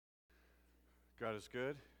God is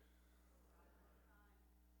good.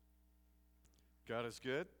 God is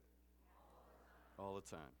good all the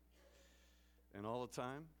time. And all the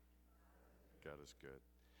time, God is good.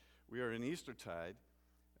 We are in Eastertide,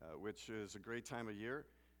 which is a great time of year.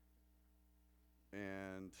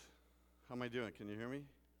 And how am I doing? Can you hear me?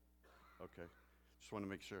 Okay. Just want to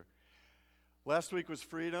make sure. Last week was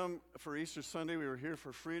freedom. For Easter Sunday, we were here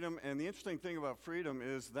for freedom. And the interesting thing about freedom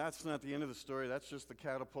is that's not the end of the story. That's just the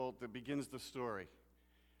catapult that begins the story,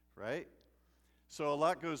 right? So a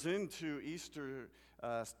lot goes into Easter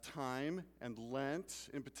time and Lent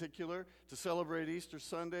in particular to celebrate Easter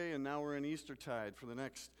Sunday. And now we're in Eastertide for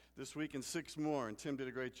this week and 6 more. And Tim did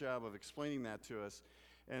a great job of explaining that to us.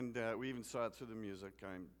 And we even saw it through the music.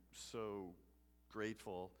 I'm so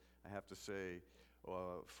grateful, I have to say,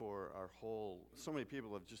 for so many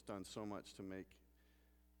people have just done so much to make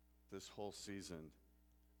this whole season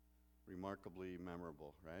remarkably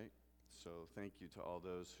memorable, right? So thank you to all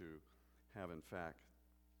those who have in fact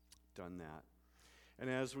done that. And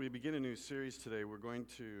as we begin a new series today, we're going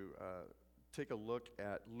to take a look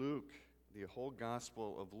at Luke, the whole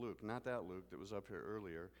Gospel of Luke, not that Luke that was up here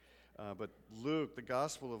earlier, but Luke, the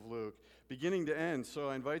Gospel of Luke, beginning to end. So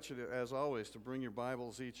I invite you, as always, to bring your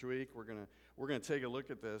Bibles each week. We're going to take a look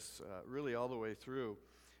at this really all the way through.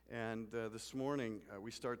 And this morning, we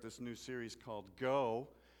start this new series called Go.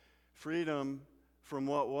 Freedom from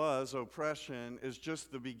what was oppression is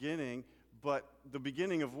just the beginning, but the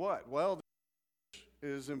beginning of what? Well, the church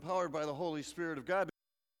is empowered by the Holy Spirit of God.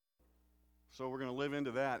 So we're going to live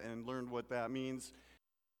into that and learn what that means.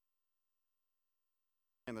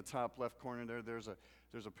 In the top left corner there's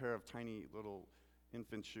a pair of tiny little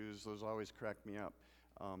infant shoes. Those always crack me up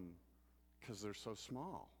because they're so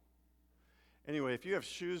small. Anyway, if you have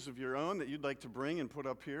shoes of your own that you'd like to bring and put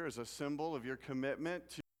up here as a symbol of your commitment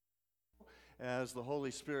to as the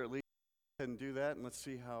Holy Spirit leads, go ahead and do that, and let's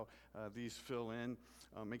see how these fill in.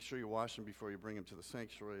 Make sure you wash them before you bring them to the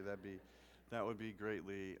sanctuary. That would be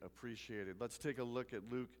greatly appreciated. Let's take a look at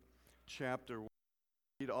Luke chapter 1.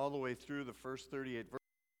 Read all the way through the first 38 verses.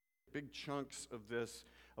 Big chunks of this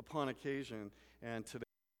upon occasion, and today,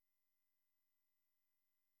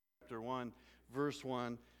 chapter 1, verse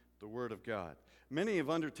 1, the Word of God. Many have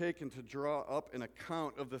undertaken to draw up an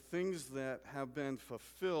account of the things that have been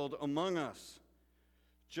fulfilled among us,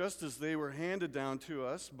 just as they were handed down to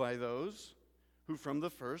us by those who from the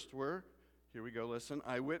first were, here we go, listen,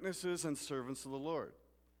 eyewitnesses and servants of the Lord.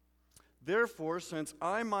 Therefore, since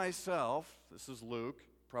I myself, this is Luke,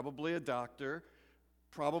 probably a doctor,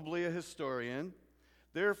 probably a historian.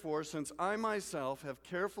 Therefore, since I myself have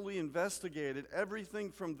carefully investigated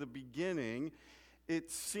everything from the beginning,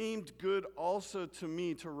 it seemed good also to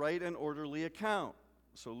me to write an orderly account.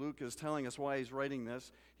 So Luke is telling us why he's writing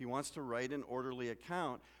this. He wants to write an orderly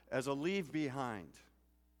account as a leave behind.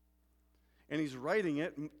 And he's writing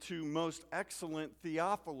it to most excellent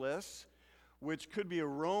Theophilus, which could be a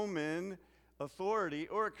Roman authority,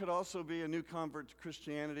 or it could also be a new convert to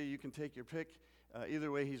Christianity. You can take your pick.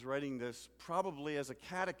 Either way, he's writing this probably as a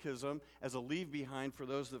catechism, as a leave behind for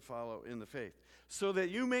those that follow in the faith. So that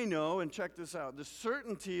you may know, and check this out, the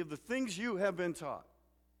certainty of the things you have been taught.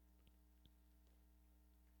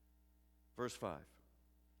 Verse 5,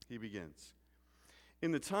 he begins.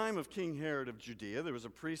 In the time of King Herod of Judea, there was a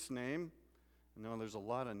priest named, no, there's a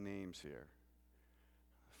lot of names here.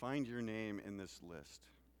 Find your name in this list.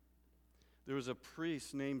 There was a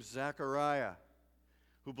priest named Zechariah,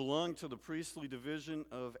 who belonged to the priestly division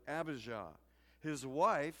of Abijah. His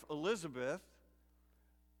wife, Elizabeth,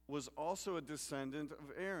 was also a descendant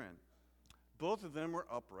of Aaron. Both of them were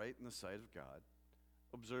upright in the sight of God,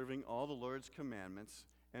 observing all the Lord's commandments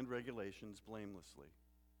and regulations blamelessly.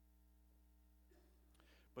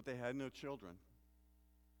 But they had no children,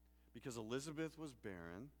 because Elizabeth was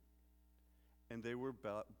barren, and they were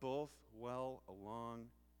both well along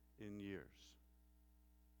in years.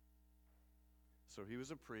 So he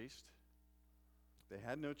was a priest. They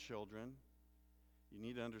had no children. You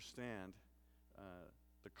need to understand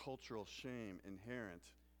the cultural shame inherent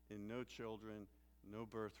in no children, no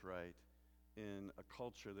birthright, in a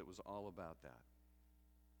culture that was all about that.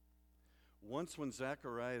 Once when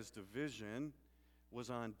Zechariah's division was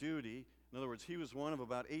on duty, in other words, he was one of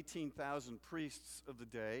about 18,000 priests of the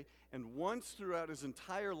day, and once throughout his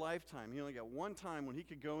entire lifetime, he only got one time when he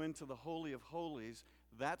could go into the Holy of Holies.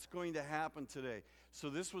 That's going to happen today. So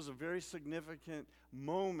this was a very significant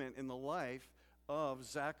moment in the life of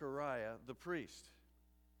Zechariah the priest.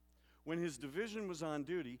 When his division was on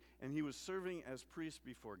duty and he was serving as priest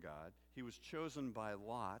before God, he was chosen by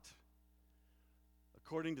lot,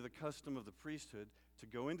 according to the custom of the priesthood, to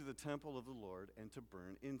go into the temple of the Lord and to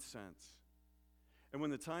burn incense. And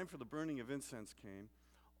when the time for the burning of incense came,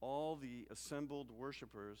 all the assembled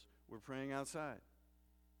worshipers were praying outside.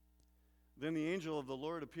 Then the angel of the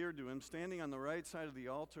Lord appeared to him, standing on the right side of the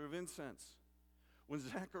altar of incense. When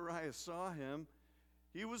Zechariah saw him,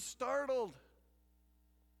 he was startled,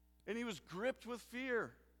 and he was gripped with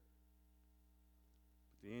fear.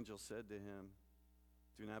 But the angel said to him,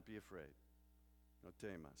 "Do not be afraid. No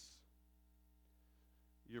temas.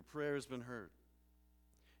 Your prayer has been heard.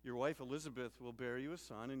 Your wife Elizabeth will bear you a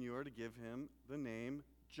son, and you are to give him the name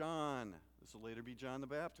John." This will later be John the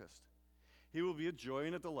Baptist. "He will be a joy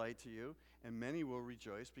and a delight to you, and many will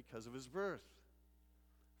rejoice because of his birth.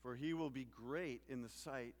 For he will be great in the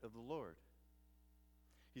sight of the Lord.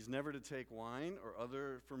 He's never to take wine or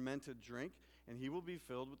other fermented drink, and he will be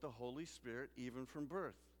filled with the Holy Spirit even from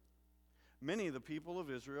birth. Many of the people of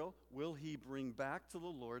Israel will he bring back to the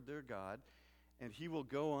Lord their God, and he will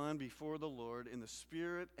go on before the Lord in the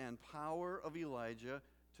spirit and power of Elijah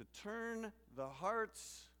to turn the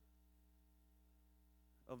hearts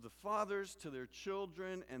of the fathers to their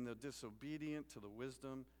children and the disobedient to the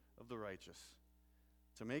wisdom of the righteous,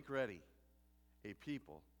 to make ready a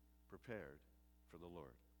people prepared for the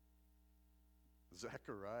Lord."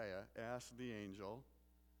 Zechariah asked the angel,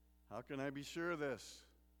 "How can I be sure of this?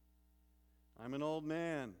 I'm an old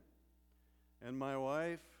man, and my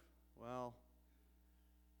wife, well,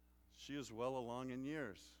 she is well along in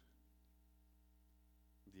years."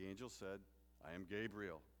 The angel said, "I am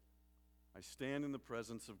Gabriel. I stand in the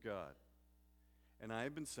presence of God, and I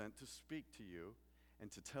have been sent to speak to you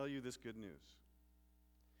and to tell you this good news.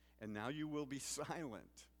 And now you will be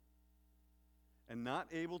silent and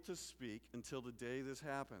not able to speak until the day this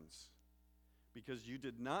happens, because you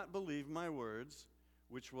did not believe my words,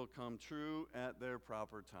 which will come true at their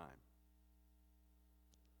proper time."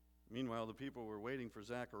 Meanwhile, the people were waiting for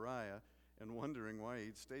Zechariah and wondering why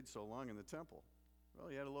he'd stayed so long in the temple. Well,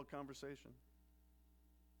 he had a little conversation.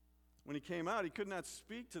 When he came out, he could not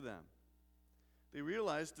speak to them. They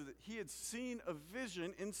realized that he had seen a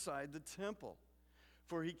vision inside the temple,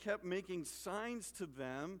 for he kept making signs to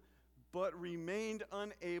them, but remained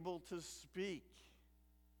unable to speak.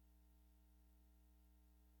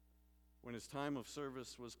 When his time of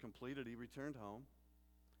service was completed, he returned home.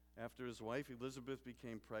 After his wife Elizabeth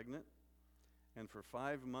became pregnant, and for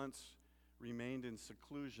 5 months remained in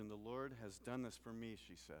seclusion, "The Lord has done this for me,"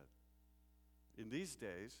 she said. "In these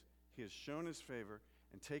days, he has shown his favor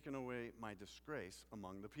and taken away my disgrace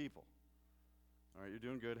among the people." All right, you're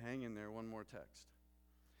doing good. Hang in there. One more text.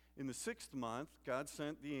 "In the 6th month, God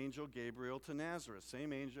sent the angel Gabriel to Nazareth,"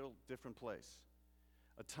 same angel, different place,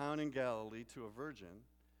 "a town in Galilee, to a virgin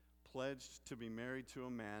pledged to be married to a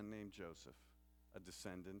man named Joseph, a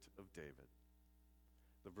descendant of David.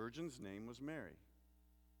 The virgin's name was Mary.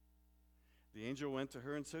 The angel went to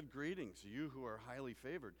her and said, 'Greetings, you who are highly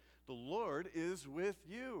favored. The Lord is with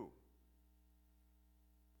you.'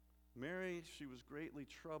 Mary, she was greatly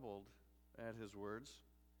troubled at his words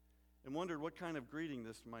and wondered what kind of greeting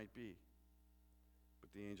this might be.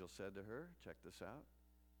 But the angel said to her," check this out,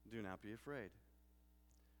 "Do not be afraid.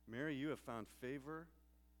 Mary, you have found favor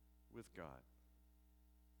with God.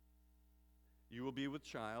 You will be with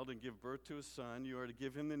child and give birth to a son. You are to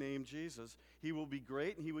give him the name Jesus. He will be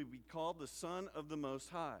great, and he will be called the Son of the Most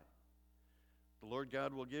High. The Lord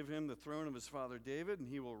God will give him the throne of his father David, and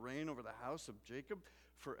he will reign over the house of Jacob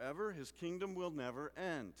forever. His kingdom will never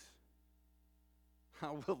end."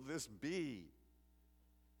 "How will this be?"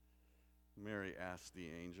 Mary asked the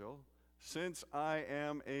angel, "Since I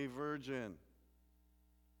am a virgin."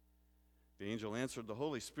 The angel answered, "The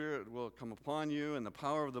Holy Spirit will come upon you, and the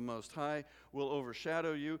power of the Most High will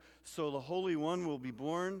overshadow you. So the Holy One will be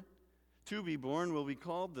born will be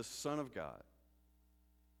called the Son of God.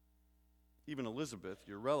 Even Elizabeth,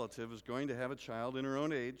 your relative, is going to have a child in her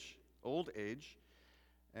own old age,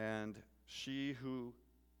 and she who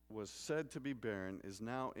was said to be barren is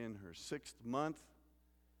now in her 6th month,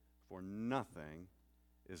 for nothing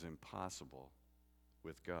is impossible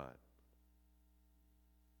with God."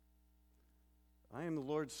 "I am the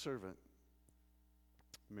Lord's servant,"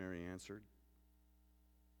 Mary answered.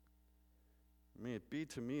 "May it be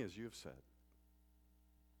to me as you have said."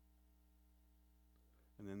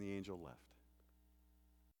 And then the angel left.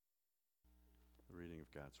 The reading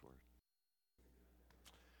of God's word.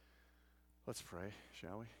 Let's pray,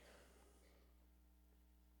 shall we?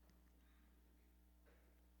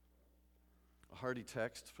 A hearty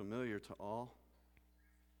text, familiar to all.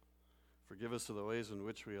 Forgive us of the ways in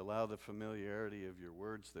which we allow the familiarity of your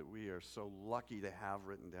words that we are so lucky to have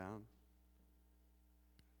written down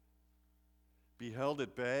be held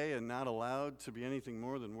at bay and not allowed to be anything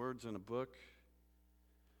more than words in a book.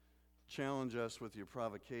 challenge us with your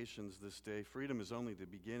provocations this day. Freedom is only the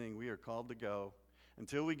beginning. We are called to go.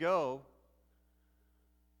 Until we go,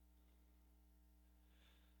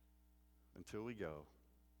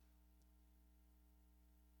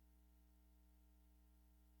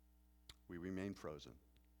 we remain frozen.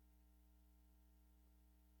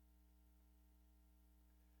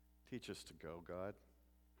 Teach us to go, God,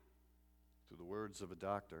 through the words of a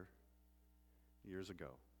doctor years ago.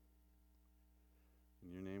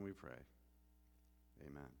 In your name we pray.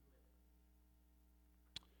 Amen.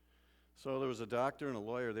 So there was a doctor and a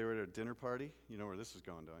lawyer. They were at a dinner party. You know where this is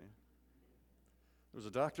going, don't you? There was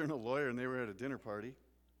a doctor and a lawyer, and they were at a dinner party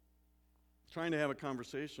trying to have a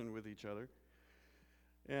conversation with each other.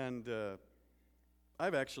 And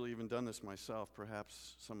I've actually even done this myself.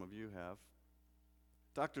 Perhaps some of you have.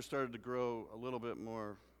 Doctor started to grow a little bit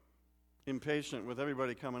more impatient with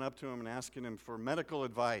everybody coming up to him and asking him for medical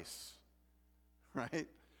advice, right?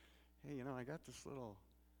 Hey, I got this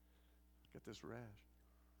rash.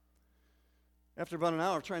 After about an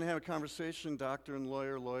hour of trying to have a conversation, doctor and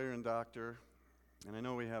lawyer, lawyer and doctor, and I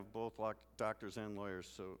know we have both doctors and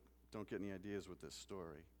lawyers, so don't get any ideas with this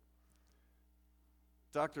story.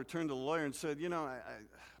 Doctor turned to the lawyer and said, I'm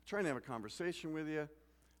trying to have a conversation with you.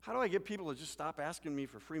 How do I get people to just stop asking me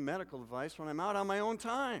for free medical advice when I'm out on my own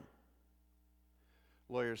time?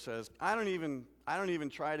 Lawyer says, I don't even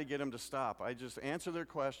try to get them to stop. I just answer their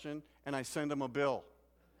question and I send them a bill.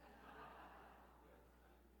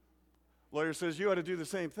 Lawyer says, you ought to do the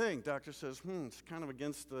same thing. Doctor says, it's kind of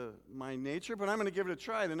against my nature, but I'm going to give it a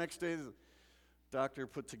try. The next day, the doctor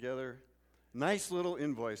put together nice little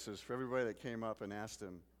invoices for everybody that came up and asked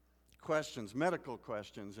him questions, medical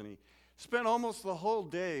questions, and he spent almost the whole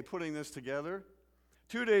day putting this together.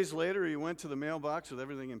 2 days later, he went to the mailbox with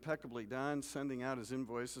everything impeccably done, sending out his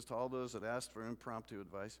invoices to all those that asked for impromptu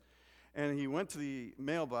advice. And he went to the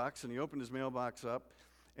mailbox, and he opened his mailbox up,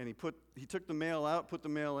 and he took the mail out, put the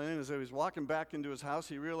mail in, and as he was walking back into his house,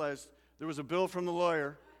 he realized there was a bill from the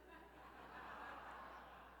lawyer.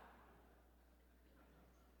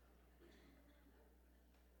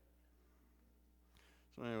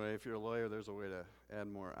 So anyway, if you're a lawyer, there's a way to add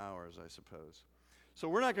more hours, I suppose. So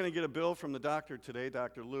we're not going to get a bill from the doctor today,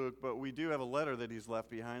 Dr. Luke, but we do have a letter that he's left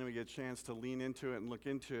behind, and we get a chance to lean into it and look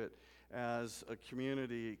into it as a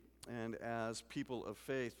community and as people of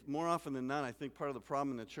faith. More often than not, I think part of the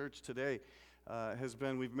problem in the church today has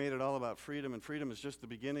been we've made it all about freedom, and freedom is just the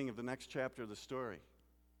beginning of the next chapter of the story.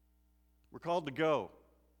 We're called to go.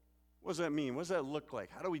 What does that mean? What does that look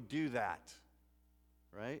like? How do we do that?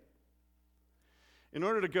 Right? In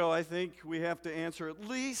order to go, I think we have to answer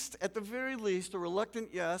at the very least, a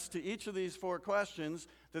reluctant yes to each of these 4 questions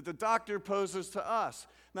that the doctor poses to us.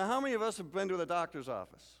 Now, how many of us have been to the doctor's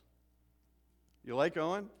office? You like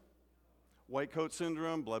going? White coat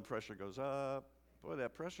syndrome, blood pressure goes up. Boy,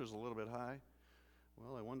 that pressure's a little bit high.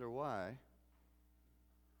 Well, I wonder why.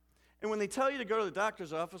 And when they tell you to go to the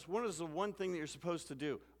doctor's office, what is the one thing that you're supposed to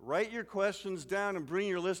do? Write your questions down and bring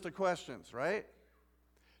your list of questions, right?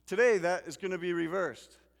 Today, that is going to be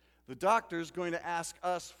reversed. The doctor's going to ask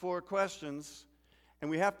us 4 questions, and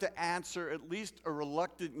we have to answer at least a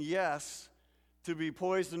reluctant yes to be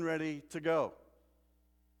poised and ready to go.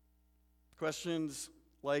 Questions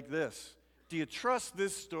like this. Do you trust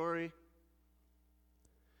this story?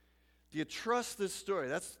 Do you trust this story?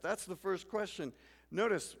 That's the first question.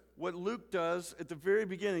 Notice what Luke does at the very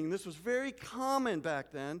beginning. This was very common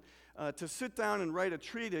back then to sit down and write a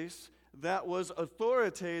treatise that was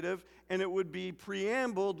authoritative, and it would be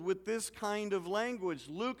preambled with this kind of language.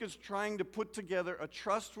 Luke is trying to put together a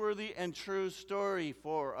trustworthy and true story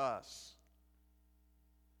for us.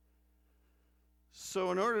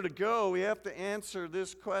 So in order to go, we have to answer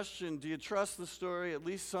this question. Do you trust the story at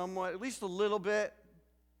least somewhat, at least a little bit?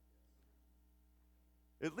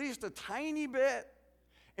 At least a tiny bit?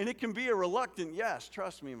 And it can be a reluctant yes,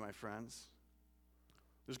 trust me, my friends.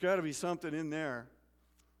 There's got to be something in there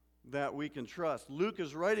that we can trust. Luke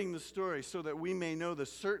is writing the story so that we may know the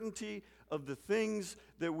certainty of the things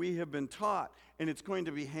that we have been taught. And it's going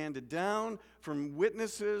to be handed down from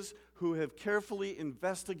witnesses who have carefully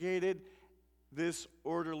investigated this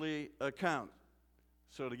orderly account.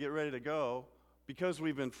 So to get ready to go, because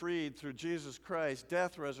we've been freed through Jesus Christ,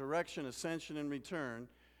 death, resurrection, ascension, and return,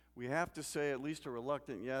 we have to say at least a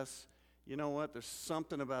reluctant yes. You know what? There's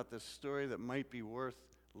something about this story that might be worth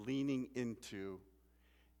leaning into.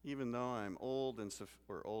 Even though I'm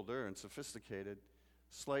older and sophisticated,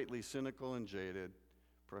 slightly cynical and jaded,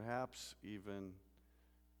 perhaps even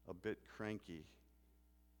a bit cranky.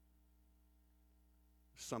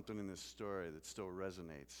 There's something in this story that still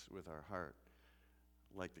resonates with our heart,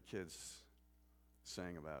 like the kids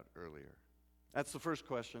sang about earlier. That's the first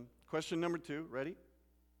question. Question number 2, ready?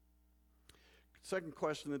 Second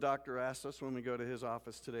question the doctor asked us when we go to his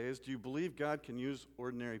office today is, do you believe God can use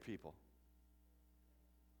ordinary people?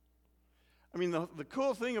 I mean, the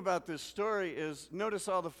cool thing about this story is, notice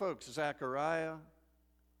all the folks: Zechariah,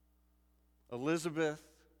 Elizabeth,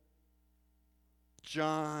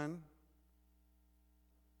 John,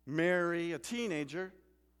 Mary, a teenager.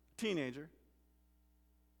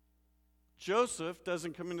 Joseph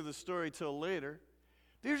doesn't come into the story till later.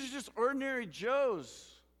 These are just ordinary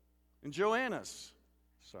Joes and Joannas.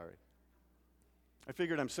 Sorry. I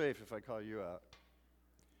figured I'm safe if I call you out.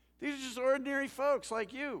 These are just ordinary folks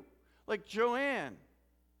like you, like Joanne,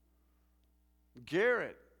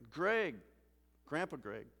 Garrett, Greg, Grandpa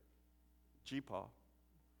Greg, G-Paw.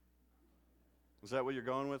 Is that what you're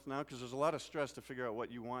going with now? Because there's a lot of stress to figure out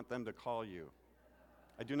what you want them to call you.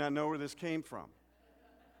 I do not know where this came from.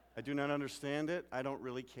 I do not understand it. I don't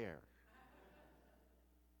really care.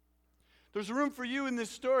 There's room for you in this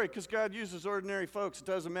story because God uses ordinary folks. It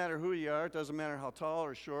doesn't matter who you are. It doesn't matter how tall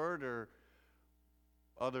or short or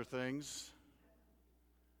other things,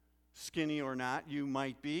 skinny or not you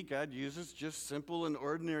might be. God uses just simple and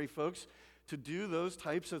ordinary folks to do those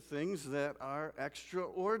types of things that are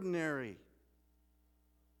extraordinary.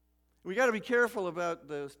 We got to be careful about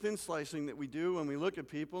the thin slicing that we do when we look at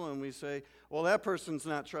people and we say, well, that person's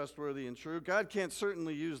not trustworthy and true. God can't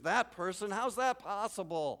certainly use that person. How's that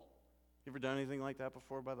possible? You ever done anything like that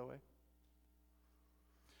before, by the way?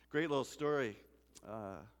 Great little story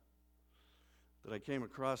that I came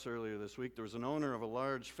across earlier this week. There was an owner of a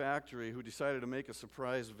large factory who decided to make a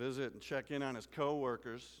surprise visit and check in on his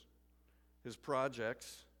co-workers, his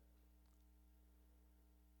projects.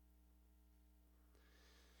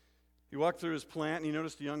 He walked through his plant and he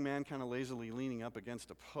noticed a young man kind of lazily leaning up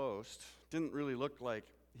against a post. Didn't really look like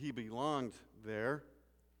he belonged there.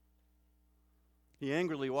 He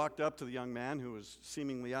angrily walked up to the young man who was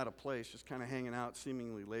seemingly out of place, just kind of hanging out,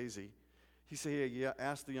 seemingly lazy. He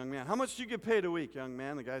asked the young man, "How much do you get paid a week, young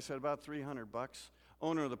man?" The guy said, "About $300.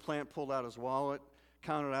 Owner of the plant pulled out his wallet,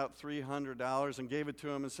 counted out $300 and gave it to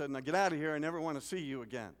him and said, "Now get out of here. I never want to see you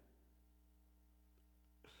again."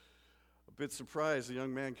 A bit surprised, the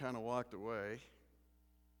young man kind of walked away.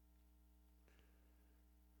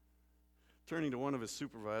 Turning to one of his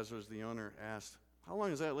supervisors, the owner asked, "How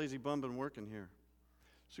long has that lazy bum been working here?"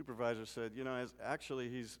 Supervisor said, "Actually,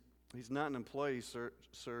 he's not an employee, sir.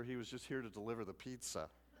 He was just here to deliver the pizza."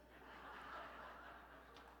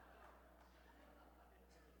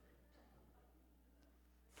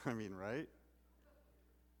 I mean, right?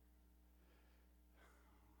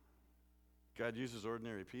 God uses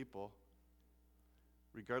ordinary people,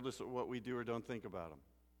 regardless of what we do or don't think about them.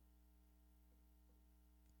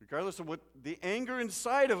 Regardless of what the anger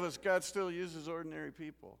inside of us, God still uses ordinary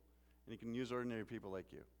people. And He can use ordinary people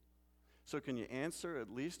like you. So can you answer at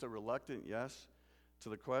least a reluctant yes to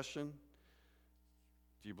the question,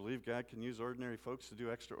 do you believe God can use ordinary folks to do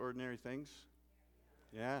extraordinary things?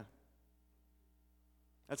 Yeah.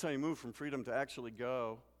 That's how you move from freedom to actually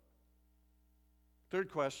go. Third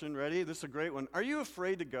question, ready? This is a great one. Are you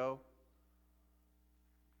afraid to go?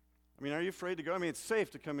 Are you afraid to go? It's safe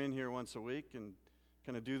to come in here once a week and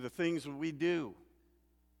kind of do the things we do,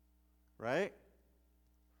 right?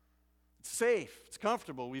 It's safe. It's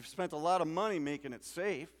comfortable. We've spent a lot of money making it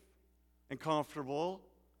safe and comfortable.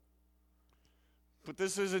 But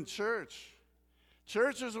this isn't church.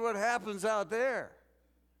 Church is what happens out there.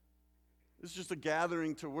 It's just a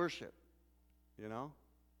gathering to worship,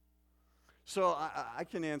 So I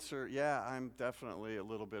can answer, yeah, I'm definitely a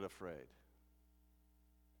little bit afraid.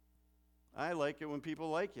 I like it when people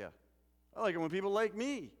like you. I like it when people like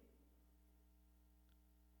me.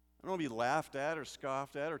 I don't want to be laughed at or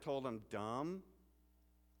scoffed at or told I'm dumb.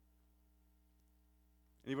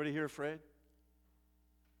 Anybody here afraid?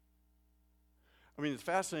 The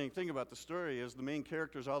fascinating thing about the story is the main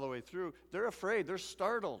characters all the way through, they're afraid, they're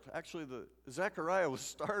startled. Actually, Zechariah was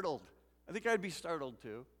startled. I think I'd be startled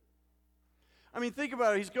too. Think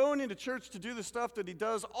about it. He's going into church to do the stuff that he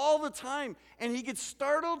does all the time, and he gets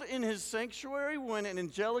startled in his sanctuary when an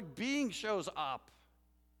angelic being shows up.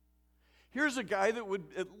 Here's a guy that would,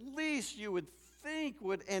 at least you would think,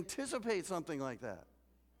 would anticipate something like that.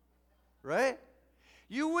 Right?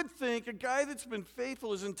 You would think a guy that's been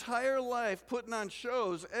faithful his entire life, putting on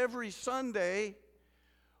shows every Sunday,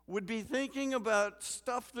 would be thinking about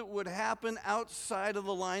stuff that would happen outside of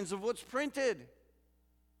the lines of what's printed.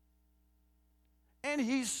 And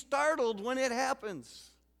he's startled when it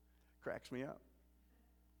happens. Cracks me up.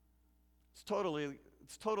 It's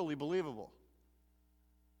totally believable.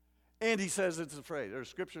 And he says it's afraid. Or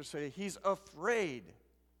scriptures say he's afraid.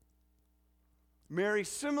 Mary,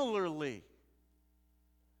 similarly,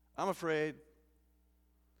 I'm afraid.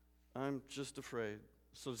 I'm just afraid.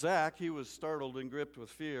 So Zach, he was startled and gripped with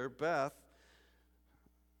fear. Beth,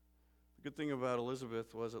 the good thing about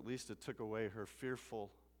Elizabeth was at least it took away her fearful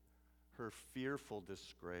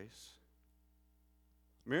disgrace.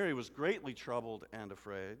 Mary was greatly troubled and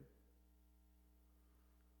afraid.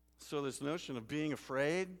 So this notion of being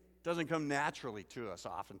afraid doesn't come naturally to us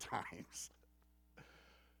oftentimes.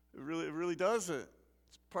 It really doesn't.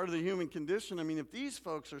 It's part of the human condition. I mean, if these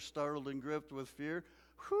folks are startled and gripped with fear,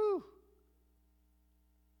 whew,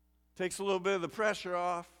 takes a little bit of the pressure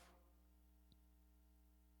off.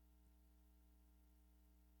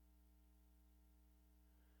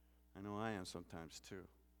 I know I am sometimes too.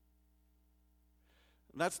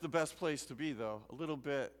 That's the best place to be, though, a little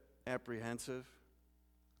bit apprehensive.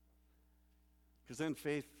 Because then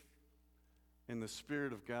faith in the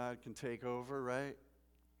Spirit of God can take over, right?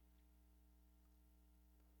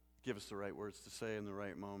 Give us the right words to say in the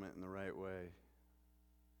right moment, in the right way.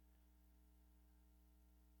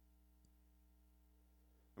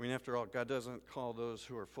 I mean, after all, God doesn't call those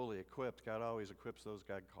who are fully equipped. God always equips those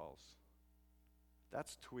God calls.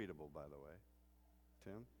 That's tweetable, by the way.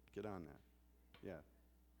 Tim, get on that. Yeah.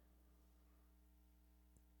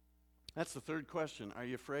 That's the third question. Are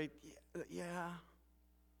you afraid? Yeah.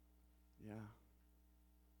 Yeah.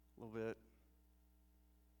 A little bit.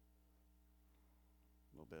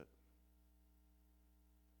 A little bit.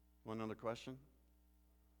 One other question?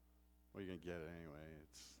 Well, you're going to get it anyway.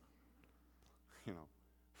 It's,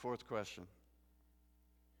 Fourth question.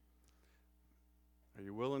 Are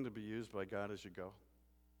you willing to be used by God as you go?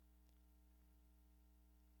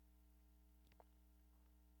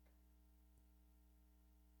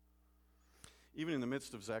 Even in the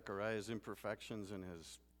midst of Zechariah's imperfections and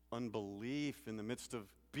his unbelief, in the midst of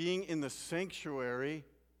being in the sanctuary,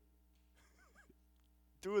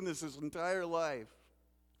 doing this his entire life,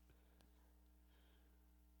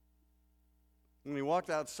 when he walked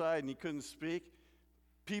outside and he couldn't speak,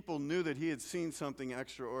 people knew that he had seen something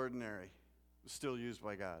extraordinary. It was still used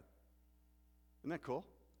by God. Isn't that cool?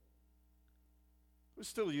 It was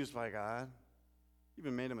still used by God.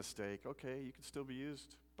 Even made a mistake. Okay, you can still be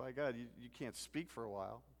used by God. You can't speak for a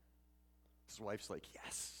while. His wife's like,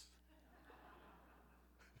 yes.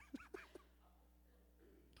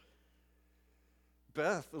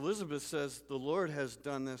 Elizabeth says, the Lord has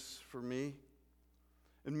done this for me.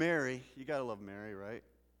 And Mary, you got to love Mary, right?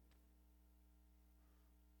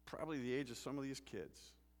 Probably the age of some of these kids.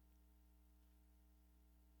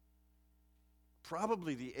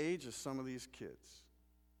 Probably the age of some of these kids.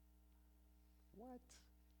 What?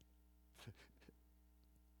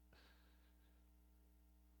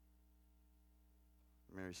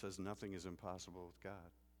 Mary says nothing is impossible with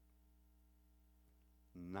God.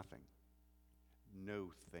 Nothing.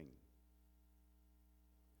 No thing.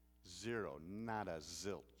 Zero. Not a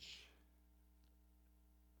zilch.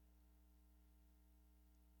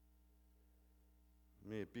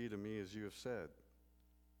 May it be to me as you have said,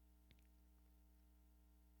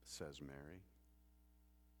 says Mary.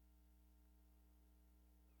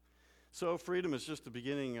 So freedom is just the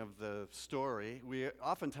beginning of the story. We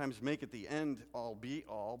oftentimes make it the end all be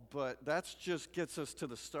all, but that just gets us to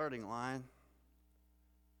the starting line.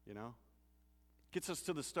 Gets us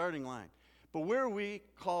to the starting line. But where are we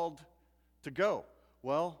called to go?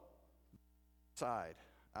 Well, side,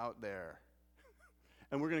 out there.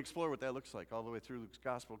 And we're going to explore what that looks like all the way through Luke's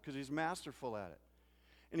gospel because he's masterful at it.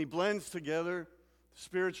 And he blends together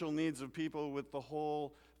spiritual needs of people with the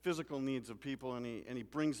whole physical needs of people, and he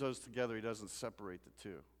brings those together. He doesn't separate the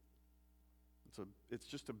two. It's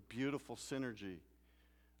just a beautiful synergy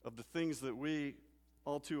of the things that we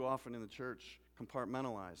all too often in the church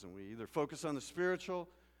compartmentalize, and we either focus on the spiritual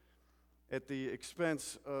at the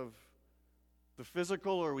expense of the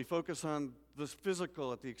physical, or we focus on the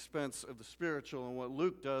physical at the expense of the spiritual. And what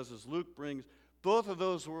Luke does is Luke brings both of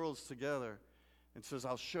those worlds together and says,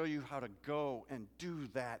 I'll show you how to go and do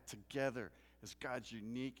that together as God's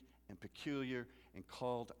unique and peculiar and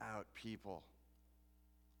called out people.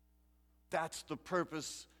 That's the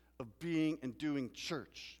purpose of being and doing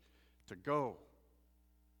church, to go,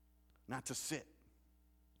 not to sit.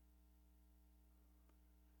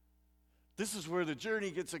 This is where the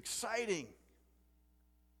journey gets exciting.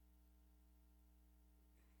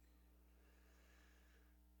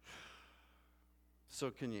 So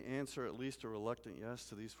can you answer at least a reluctant yes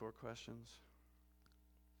to these 4 questions?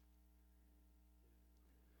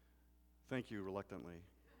 Thank you, reluctantly.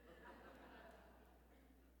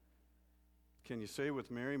 Can you say with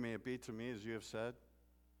Mary, may it be to me as you have said?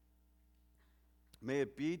 May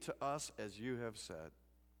it be to us as you have said.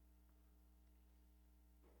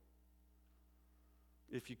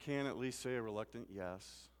 If you can, at least say a reluctant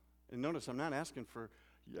yes. And notice, I'm not asking for,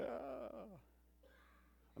 yeah.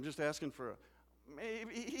 I'm just asking for a,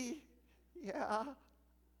 maybe, yeah.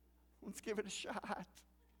 Let's give it a shot.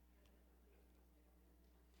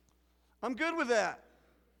 I'm good with that.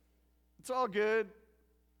 It's all good.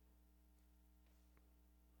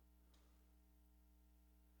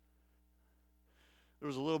 There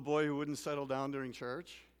was a little boy who wouldn't settle down during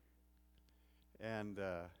church. And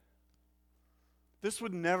this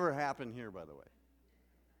would never happen here, by the way.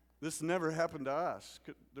 This never happened to us.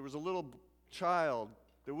 There was a little child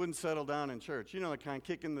that wouldn't settle down in church. You know, the kind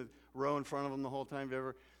kicking the row in front of them the whole time.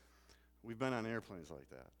 We've been on airplanes like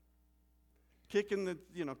that. Kicking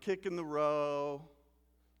the row,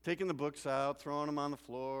 taking the books out, throwing them on the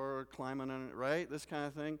floor, climbing on it, right? This kind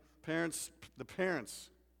of thing. The parents,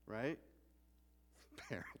 right?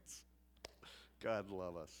 Parents. God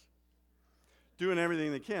love us. Doing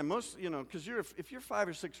everything they can. Most, because if you're 5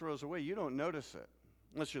 or 6 rows away, you don't notice it,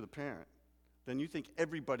 unless you're the parent. Then you think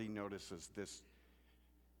everybody notices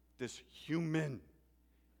this human,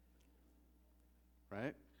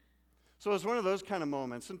 right? So it was one of those kind of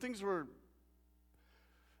moments, and things were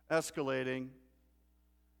escalating.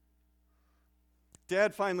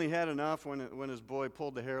 Dad finally had enough when his boy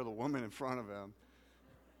pulled the hair of the woman in front of him.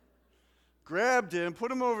 Grabbed him,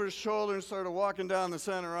 put him over his shoulder, and started walking down the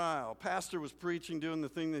center aisle. Pastor was preaching, doing the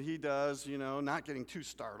thing that he does, not getting too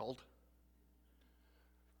startled.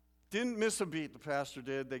 Didn't miss a beat, the pastor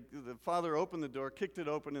did. The father opened the door, kicked it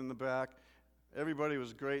open in the back. Everybody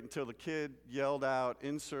was great until the kid yelled out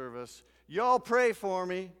in service, "Y'all pray for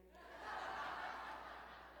me."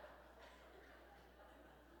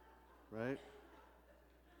 Right?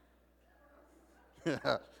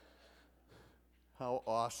 Yeah. How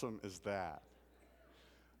awesome is that?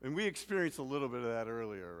 And we experienced a little bit of that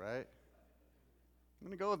earlier, right? I'm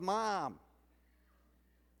going to go with Mom.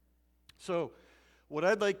 So what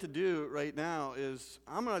I'd like to do right now is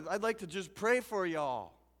I'd like to just pray for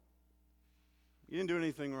y'all. You didn't do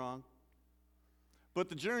anything wrong. But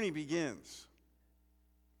the journey begins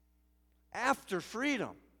after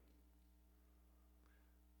freedom.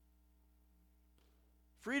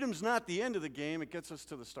 Freedom's not the end of the game. It gets us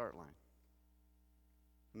to the start line.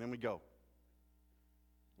 And then we go.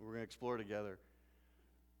 We're going to explore together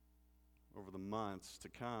over the months to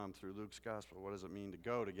come through Luke's gospel. What does it mean to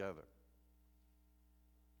go together?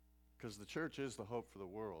 Because the church is the hope for the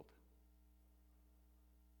world.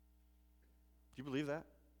 Do you believe that?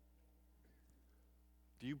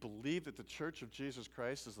 Do you believe that the church of Jesus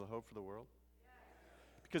Christ is the hope for the world?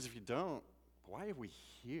 Because if you don't, why are we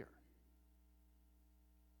here?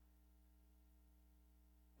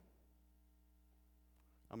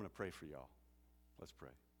 I'm going to pray for y'all. Let's pray.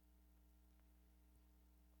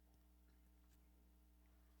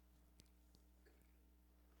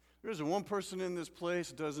 There isn't one person in this place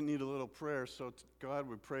that doesn't need a little prayer, so God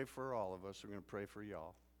would pray for all of us. We're going to pray for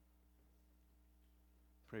y'all.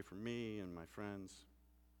 Pray for me and my friends,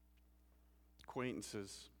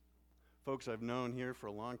 acquaintances, folks I've known here for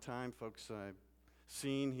a long time, folks I've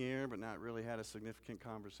seen here but not really had a significant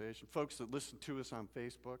conversation, folks that listen to us on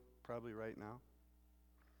Facebook probably right now.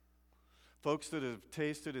 Folks that have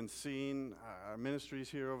tasted and seen our ministries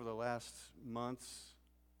here over the last months.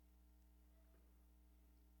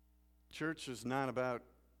 Church is not about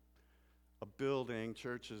a building.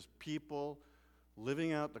 Church is people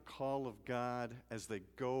living out the call of God as they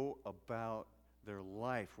go about their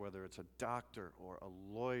life, whether it's a doctor or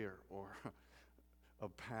a lawyer or a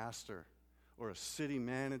pastor or a city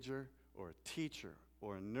manager or a teacher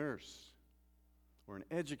or a nurse or an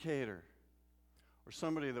educator, or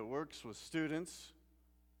somebody that works with students,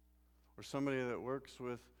 or somebody that works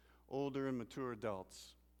with older and mature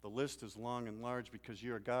adults. The list is long and large because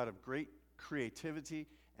you're a God of great creativity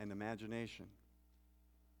and imagination.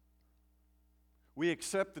 We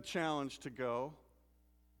accept the challenge to go.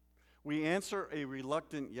 We answer a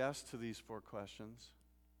reluctant yes to these 4 questions.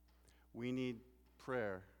 We need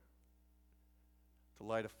prayer to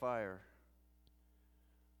light a fire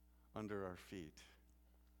under our feet.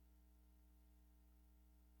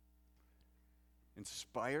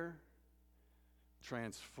 Inspire,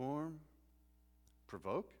 transform,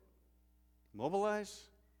 provoke, mobilize,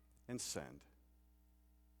 and send.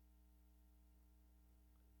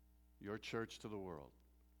 Your church to the world.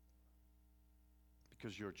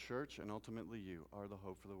 Because your church, and ultimately you, are the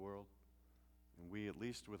hope for the world. And we, at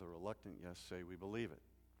least with a reluctant yes, say we believe it.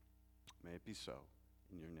 May it be so.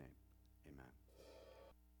 In your name, amen.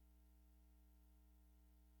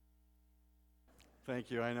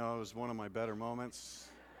 Thank you. I know it was one of my better moments.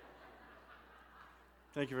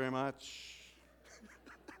 Thank you very much.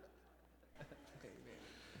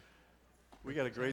 We got a great